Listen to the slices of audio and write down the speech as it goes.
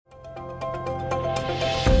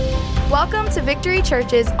Welcome to Victory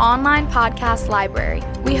Church's online podcast library.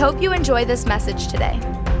 We hope you enjoy this message today.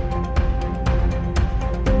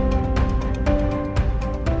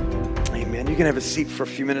 Amen. You can have a seat for a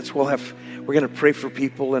few minutes. We're going to pray for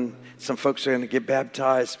people, and some folks are going to get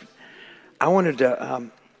baptized. I wanted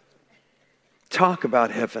to talk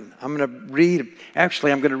about heaven. I'm going to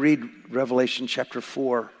read Revelation chapter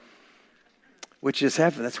 4, which is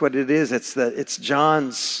heaven. That's what it is. It's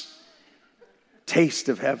John's taste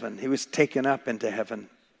of heaven. He was taken up into heaven.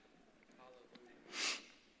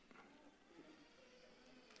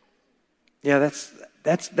 Yeah,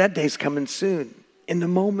 that day's coming soon. In the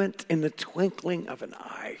moment, in the twinkling of an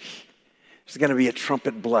eye, there's going to be a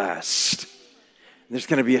trumpet blast. There's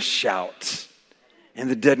going to be a shout. And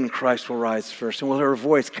the dead in Christ will rise first. And we'll hear a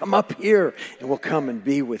voice, "Come up here," and we'll come and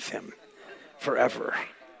be with him forever.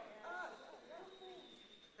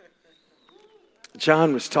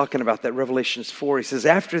 John was talking about that, Revelation 4. He says,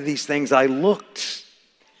 after these things I looked.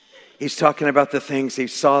 He's talking about the things he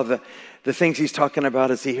saw. The things he's talking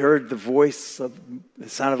about is he heard the voice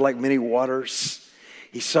it sounded like many waters.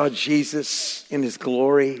 He saw Jesus in his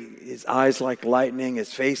glory, his eyes like lightning,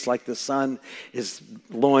 his face like the sun. His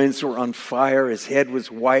loins were on fire. His head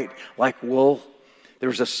was white like wool. There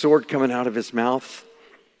was a sword coming out of his mouth.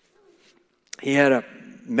 He had a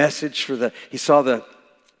message he saw the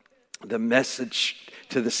message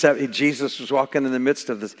to the seven. Jesus was walking in the midst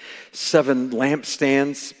of the 7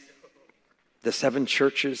 lampstands, the 7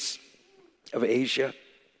 churches of Asia.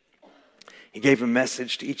 He gave a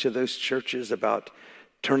message to each of those churches about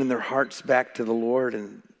turning their hearts back to the Lord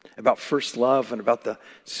and about first love and about the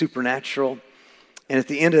supernatural. And at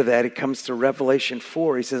the end of that, he comes to Revelation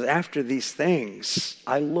 4. He says, after these things,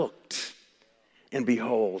 I looked, and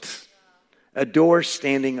behold, a door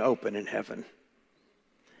standing open in heaven.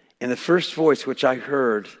 And the first voice which I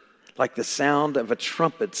heard, like the sound of a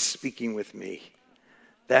trumpet speaking with me.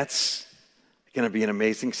 That's going to be an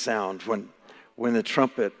amazing sound when the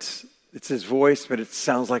trumpet, it's his voice, but it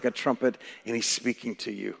sounds like a trumpet, and he's speaking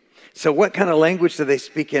to you. So what kind of language do they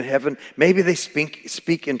speak in heaven? Maybe they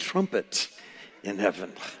speak in trumpet in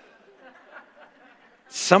heaven.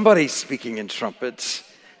 Somebody's speaking in trumpets.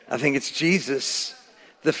 I think it's Jesus.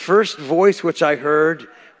 The first voice which I heard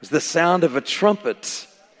was the sound of a trumpet.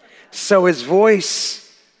 So his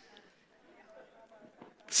voice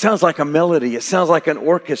sounds like a melody. It sounds like an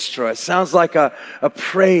orchestra. It sounds like a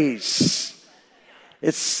praise.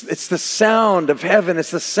 It's the sound of heaven.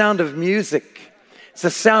 It's the sound of music. It's the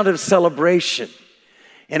sound of celebration.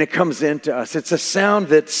 And it comes into us. It's a sound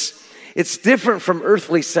it's different from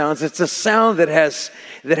earthly sounds. It's a sound that has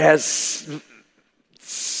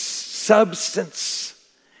substance.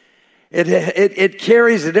 It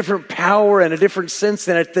carries a different power and a different sense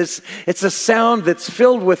in it. It's a sound that's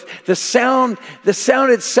filled with the sound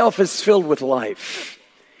itself is filled with life.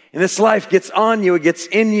 And this life gets on you, it gets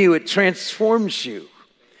in you, it transforms you.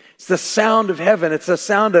 It's the sound of heaven. It's the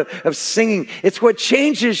sound of singing. It's what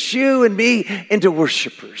changes you and me into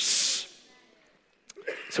worshipers.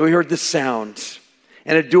 So we heard the sound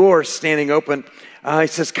and a door standing open. He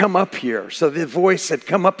says, "Come up here." So the voice said,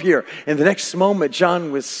 "Come up here." And the next moment,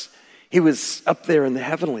 John was up there in the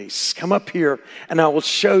heavenlies. "Come up here and I will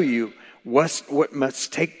show you what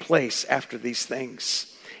must take place after these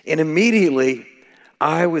things." And immediately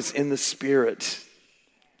I was in the Spirit.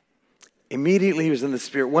 Immediately he was in the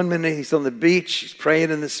Spirit. One minute he's on the beach, he's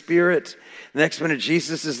praying in the Spirit. The next minute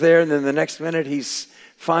Jesus is there. And then the next minute he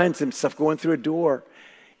finds himself going through a door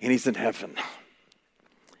and he's in heaven.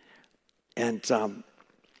 And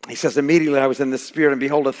he says, immediately I was in the Spirit, and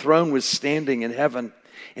behold, a throne was standing in heaven.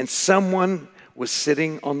 And someone was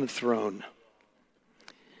sitting on the throne.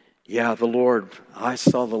 Yeah, the Lord. I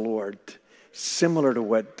saw the Lord. Similar to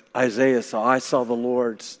what Isaiah saw. I saw the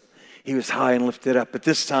Lord. He was high and lifted up. But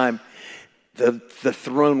this time, the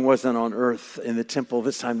throne wasn't on earth in the temple.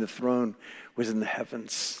 This time the throne was in the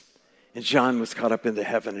heavens. And John was caught up into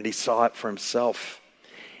heaven, and he saw it for himself.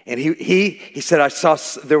 And he said, I saw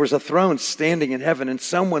there was a throne standing in heaven, and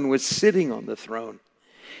someone was sitting on the throne.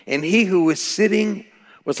 And he who was sitting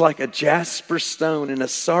was like a jasper stone and a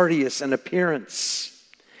sardius in appearance.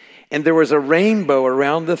 And there was a rainbow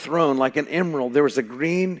around the throne like an emerald. There was a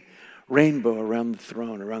green rainbow around the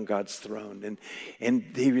throne, around God's throne. And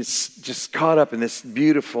he was just caught up in this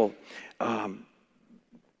beautiful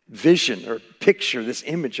vision or picture, this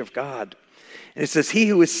image of God. And it says, he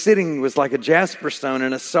who was sitting was like a jasper stone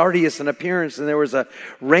and a sardius in appearance. And there was a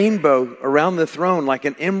rainbow around the throne like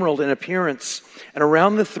an emerald in appearance. And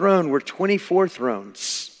around the throne were 24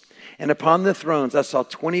 thrones. And upon the thrones I saw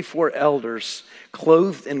 24 elders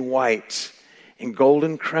clothed in white, and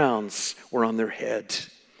golden crowns were on their head.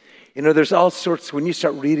 You know, there's all sorts, when you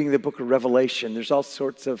start reading the book of Revelation, there's all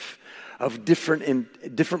sorts of different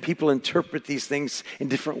people interpret these things in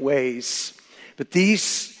different ways. But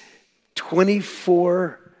these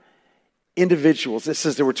 24 individuals, it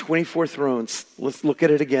says there were 24 thrones. Let's look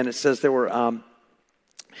at it again. It says there were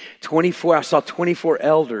 24, I saw 24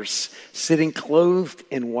 elders sitting clothed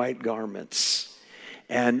in white garments.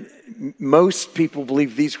 And most people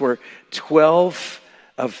believe these were 12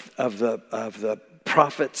 of the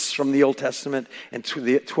prophets from the Old Testament and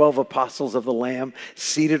the 12 apostles of the Lamb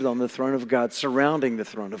seated on the throne of God, surrounding the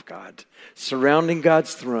throne of God, surrounding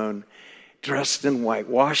God's throne, dressed in white,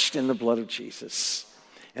 washed in the blood of Jesus.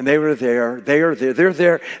 And they were there. They are there. They're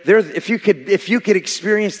there. If you could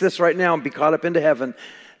experience this right now and be caught up into heaven,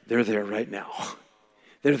 they're there right now.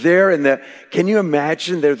 They're there can you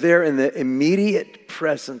imagine? They're there in the immediate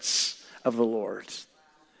presence of the Lord,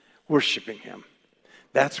 worshiping Him.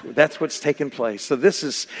 That's what's taken place. So this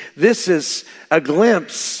is a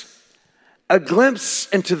glimpse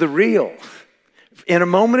into the real. In a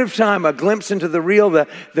moment of time, a glimpse into the real,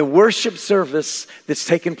 the worship service that's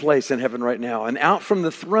taking place in heaven right now. And out from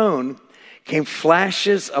the throne came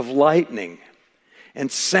flashes of lightning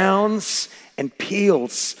and sounds and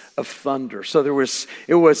peals of thunder. So there was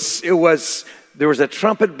a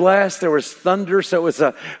trumpet blast, there was thunder, so it was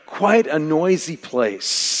quite a noisy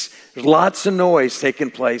place. There's lots of noise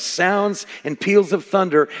taking place, sounds and peals of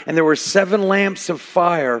thunder, and there were 7 lamps of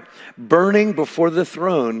fire burning before the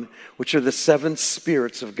throne, which are the 7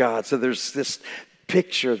 spirits of God. So there's this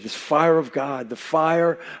picture, this fire of God, the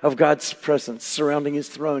fire of God's presence surrounding His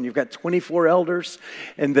throne. You've got 24 elders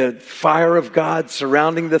and the fire of God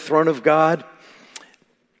surrounding the throne of God.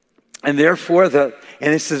 And therefore, and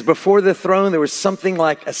it says, before the throne, there was something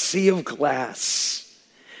like a sea of glass,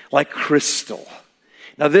 like crystal.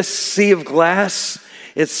 Now, this sea of glass,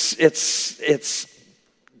 it's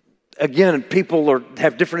again, people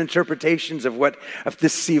have different interpretations of what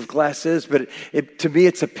this sea of glass is, but to me,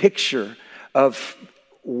 it's a picture of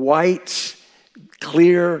white,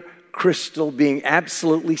 clear crystal being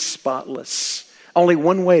absolutely spotless. Only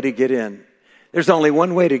one way to get in. There's only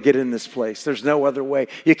one way to get in this place. There's no other way.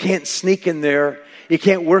 You can't sneak in there. You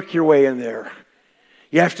can't work your way in there.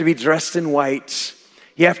 You have to be dressed in white.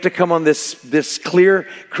 You have to come on this clear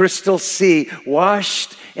crystal sea,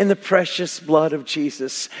 washed in the precious blood of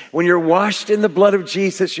Jesus. When you're washed in the blood of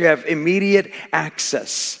Jesus, you have immediate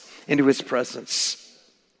access into His presence.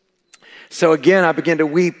 So again, I began to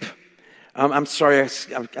weep. I'm sorry, I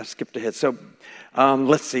skipped ahead. So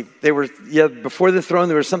let's see. Before the throne,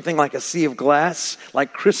 there was something like a sea of glass,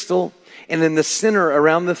 like crystal. And in the center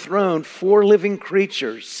around the throne, 4 living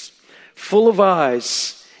creatures, full of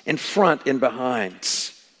eyes, in front and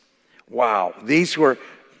behind. Wow, these were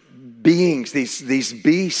beings, these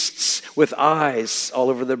beasts with eyes all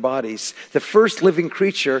over their bodies. The first living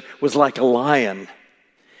creature was like a lion.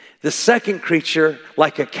 The second creature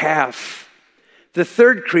like a calf. The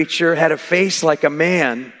third creature had a face like a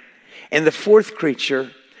man. And the fourth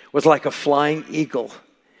creature was like a flying eagle.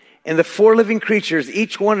 And the 4 living creatures,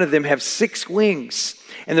 each one of them have 6 wings.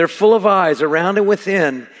 And they're full of eyes around and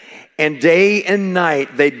within. And day and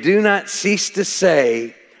night, they do not cease to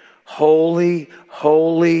say, holy,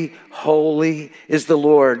 holy, holy is the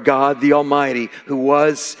Lord God the Almighty, who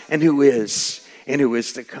was and who is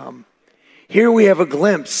to come. Here we have a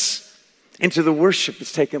glimpse into the worship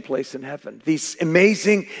that's taking place in heaven. These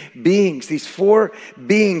amazing beings, these 4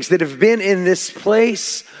 beings that have been in this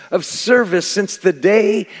place of service since the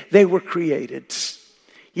day they were created.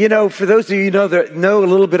 You know, for those of you that know a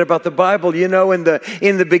little bit about the Bible, you know, in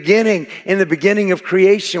the beginning of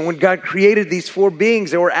creation, when God created these 4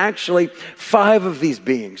 beings, there were actually 5 of these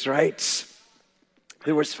beings, right?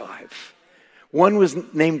 There was 5. One was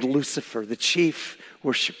named Lucifer, the chief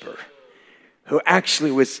worshiper, who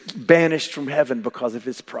actually was banished from heaven because of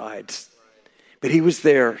his pride. But he was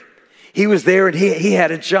there. He was there, and he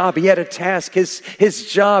had a job. He had a task. His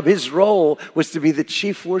job, his role was to be the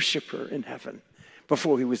chief worshiper in heaven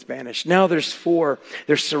before he was banished. Now there's 4.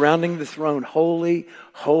 They're surrounding the throne. Holy,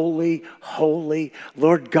 holy, holy,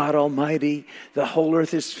 Lord God Almighty. The whole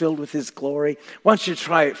earth is filled with His glory. Why don't you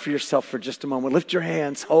try it for yourself for just a moment. Lift your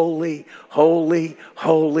hands. Holy, holy,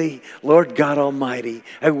 holy, Lord God Almighty.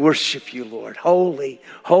 I worship You, Lord. Holy,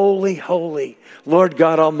 holy, holy, Lord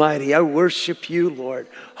God Almighty. I worship You, Lord.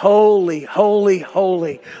 Holy, holy,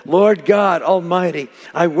 holy, Lord God Almighty.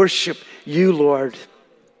 I worship You, Lord.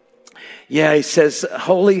 Yeah, he says,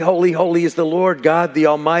 holy, holy, holy is the Lord God, the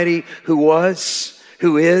Almighty, who was,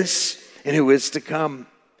 who is, and who is to come.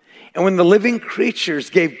 And when the living creatures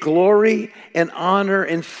gave glory and honor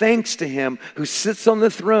and thanks to Him who sits on the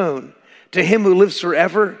throne, to Him who lives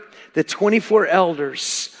forever, the 24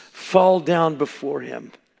 elders fall down before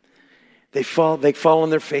him. They fall on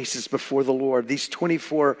their faces before the Lord. These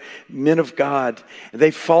 24 men of God, they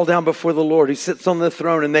fall down before the Lord who sits on the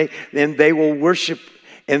throne, and they will worship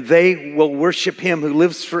him who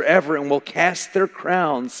lives forever, and will cast their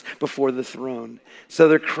crowns before the throne. So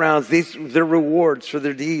their crowns, their rewards for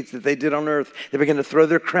their deeds that they did on earth, they begin to throw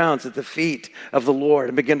their crowns at the feet of the Lord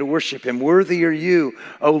and begin to worship him. Worthy are you,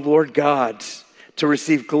 O Lord God, to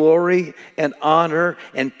receive glory and honor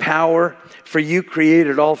and power, for you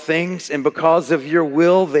created all things, and because of your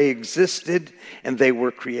will they existed and they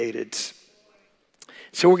were created.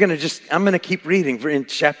 So I'm going to keep reading in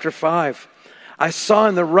chapter 5. I saw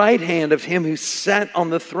in the right hand of him who sat on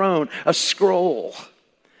the throne a scroll.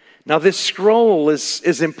 Now this scroll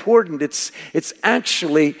is important. It's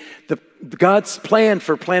actually God's plan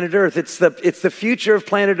for planet Earth. It's the future of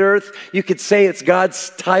planet Earth. You could say it's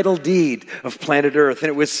God's title deed of planet Earth. And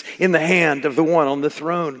it was in the hand of the one on the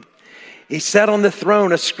throne. He sat on the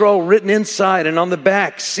throne, a scroll written inside and on the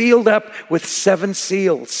back, sealed up with 7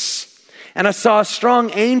 seals. And I saw a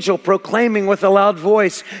strong angel proclaiming with a loud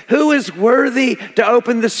voice, "Who is worthy to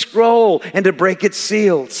open the scroll and to break its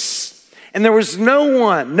seals?" And there was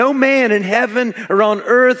no man in heaven or on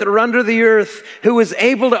earth or under the earth who was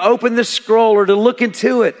able to open the scroll or to look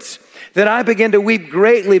into it. Then I began to weep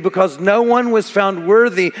greatly because no one was found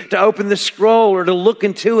worthy to open the scroll or to look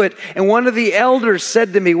into it. And one of the elders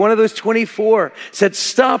said to me, one of those 24, said,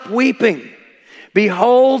 "Stop weeping.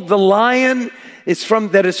 Behold, the lion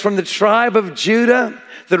that is from the tribe of Judah,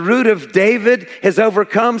 the root of David, has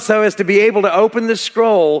overcome so as to be able to open the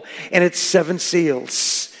scroll and its 7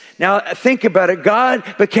 seals." Now think about it. God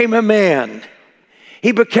became a man.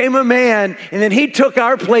 He became a man, and then he took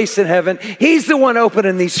our place in heaven. He's the one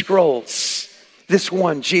opening these scrolls. This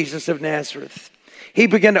one, Jesus of Nazareth. He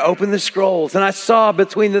began to open the scrolls, and I saw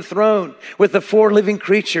between the throne with the 4 living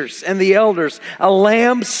creatures and the elders a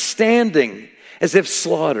lamb standing as if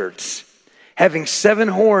slaughtered, having 7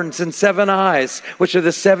 horns and 7 eyes, which are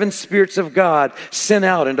the 7 spirits of God sent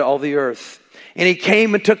out into all the earth. And he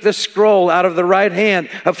came and took the scroll out of the right hand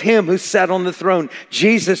of him who sat on the throne.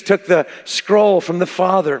 Jesus took the scroll from the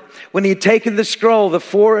Father. When he had taken the scroll, the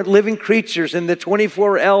 4 living creatures and the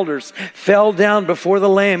 24 elders fell down before the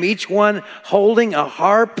Lamb, each one holding a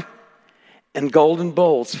harp and golden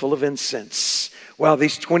bowls full of incense. Wow,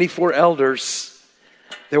 these 24 elders,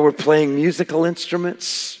 they were playing musical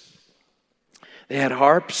instruments. They had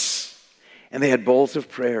harps and they had bowls of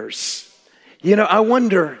prayers. You know, I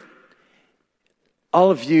wonder, all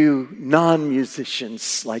of you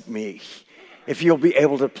non-musicians like me, if you'll be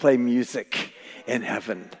able to play music in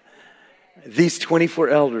heaven. These 24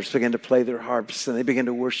 elders began to play their harps and they began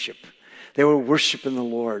to worship. They were worshiping the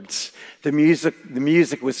Lord. The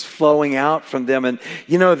music was flowing out from them. And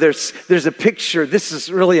you know, there's a picture. This is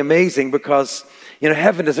really amazing because, you know,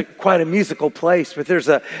 heaven is quite a musical place, but there's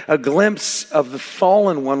a glimpse of the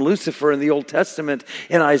fallen one, Lucifer, in the Old Testament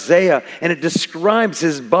in Isaiah, and it describes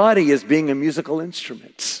his body as being a musical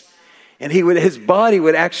instrument. And his body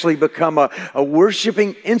would actually become a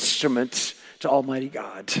worshiping instrument to Almighty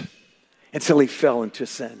God until he fell into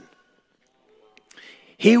sin.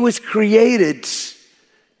 He was created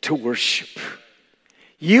to worship.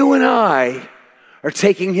 You and I are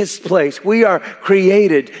taking his place. We are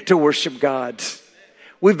created to worship God.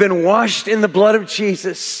 We've been washed in the blood of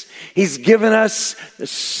Jesus. He's given us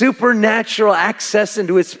supernatural access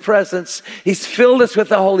into his presence. He's filled us with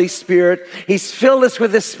the Holy Spirit. He's filled us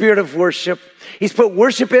with the spirit of worship. He's put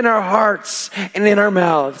worship in our hearts and in our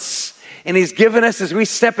mouths. And he's given us, as we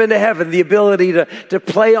step into heaven, the ability to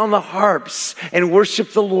play on the harps and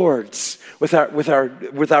worship the Lord with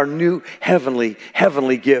our new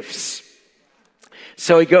heavenly gifts.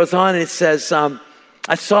 So he goes on and it says,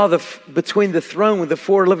 I saw between the throne with the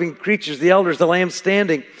 4 living creatures, the elders, the Lamb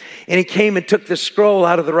standing, and he came and took the scroll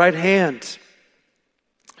out of the right hand.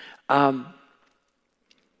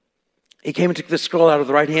 He came and took the scroll out of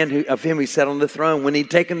the right hand of him who sat on the throne. When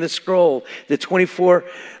he'd taken the scroll, the 24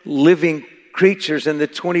 living creatures and the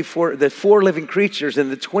 4 living creatures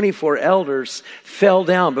and the 24 elders fell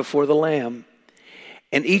down before the Lamb,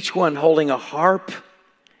 and each one holding a harp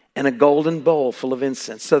and a golden bowl full of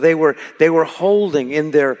incense. So they were holding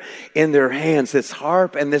in their hands this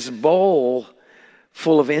harp and this bowl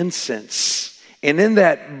full of incense. And in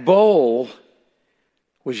that bowl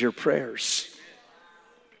was your prayers.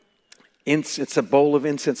 It's a bowl of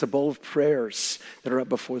incense, a bowl of prayers that are up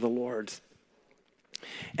before the Lord.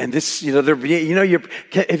 And this, have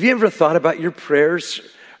you ever thought about your prayers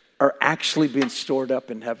are actually being stored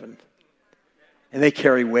up in heaven? And they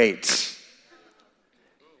carry weight.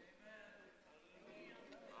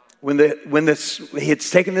 When he had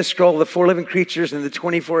taken the scroll, the 4 living creatures and the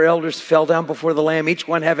 24 elders fell down before the Lamb, each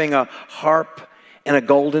one having a harp and a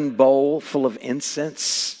golden bowl full of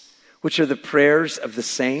incense, which are the prayers of the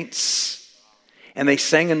saints. And they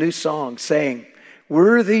sang a new song, saying,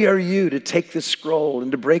 "Worthy are you to take the scroll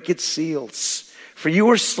and to break its seals, for you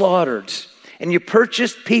were slaughtered, and you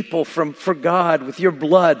purchased people for God with your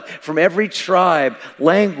blood from every tribe,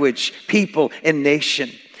 language, people, and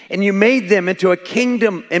nation. And you made them into a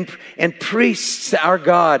kingdom and priests to our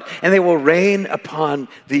God, and they will reign upon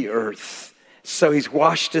the earth." So he's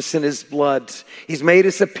washed us in his blood. He's made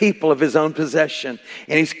us a people of his own possession,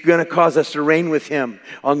 and he's going to cause us to reign with him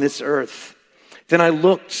on this earth. Then I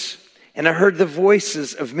looked, and I heard the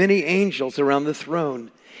voices of many angels around the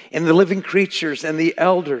throne, and the living creatures and the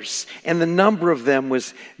elders, and the number of them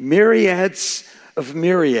was myriads of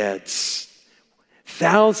myriads,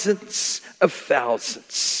 thousands of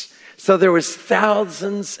thousands. So there was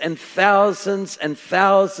thousands and thousands and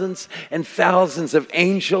thousands and thousands of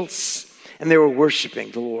angels, and they were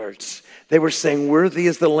worshiping the Lord. They were saying, "Worthy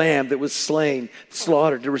is the Lamb that was slain,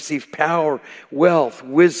 slaughtered, to receive power, wealth,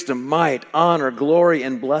 wisdom, might, honor, glory,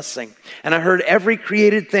 and blessing." And I heard every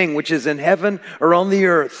created thing which is in heaven or on the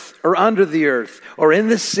earth or under the earth or in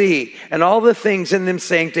the sea, and all the things in them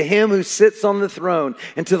saying, "To him who sits on the throne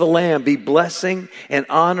and to the Lamb be blessing and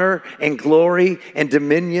honor and glory and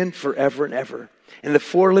dominion forever and ever." And the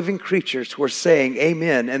 4 living creatures were saying,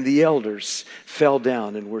 "Amen," and the elders fell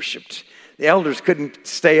down and worshiped. The elders couldn't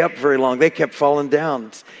stay up very long. They kept falling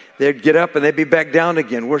down. They'd get up and they'd be back down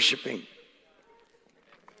again, worshiping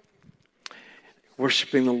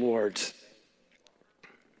the Lord.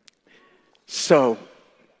 So,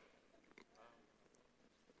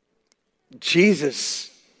 Jesus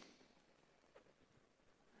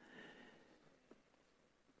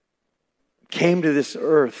came to this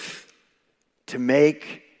earth to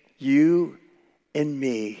make you and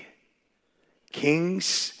me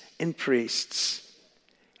kings and priests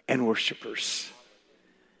and worshipers.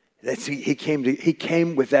 He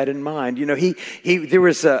came with that in mind. You know, there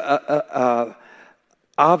was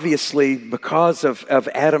obviously because of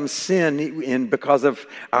Adam's sin and because of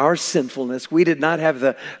our sinfulness, we did not have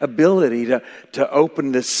the ability to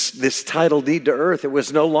open this title deed to earth. It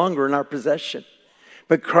was no longer in our possession.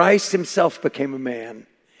 But Christ himself became a man,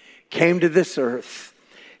 came to this earth,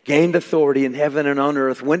 gained authority in heaven and on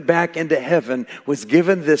earth, went back into heaven, was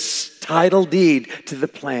given this title deed to the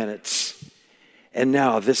planets. And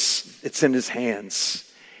now it's in his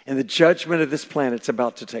hands. And the judgment of this planet's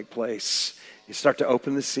about to take place. You start to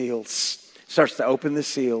open the seals. Starts to open the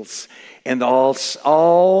seals. And all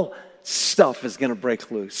stuff is going to break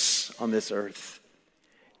loose on this earth.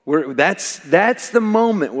 That's the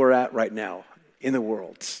moment we're at right now in the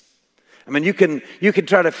world. I mean, you can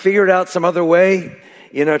try to figure it out some other way.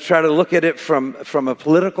 You know, try to look at it from a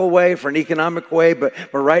political way, from an economic way, but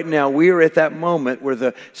right now we are at that moment where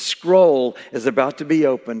the scroll is about to be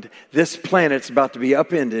opened. This planet's about to be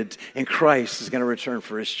upended, and Christ is going to return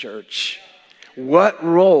for his church. What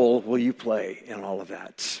role will you play in all of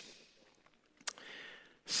that?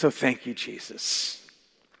 So thank you, Jesus.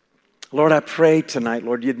 Lord, I pray tonight,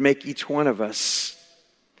 Lord, you'd make each one of us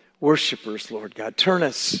worshipers, Lord God. Turn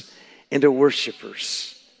us into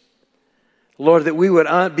worshipers. Lord, that we would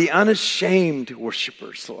be unashamed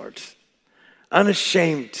worshipers, Lord.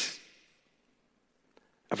 Unashamed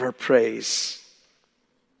of our praise.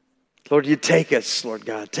 Lord, you take us, Lord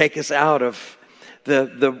God. Take us out of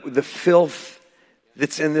the filth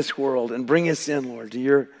that's in this world and bring us in, Lord, to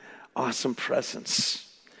your awesome presence.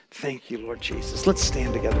 Thank you, Lord Jesus. Let's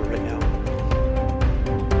stand together right now.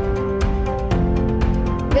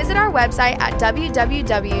 Visit our website at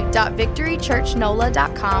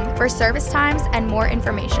www.victorychurchnola.com for service times and more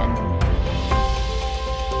information.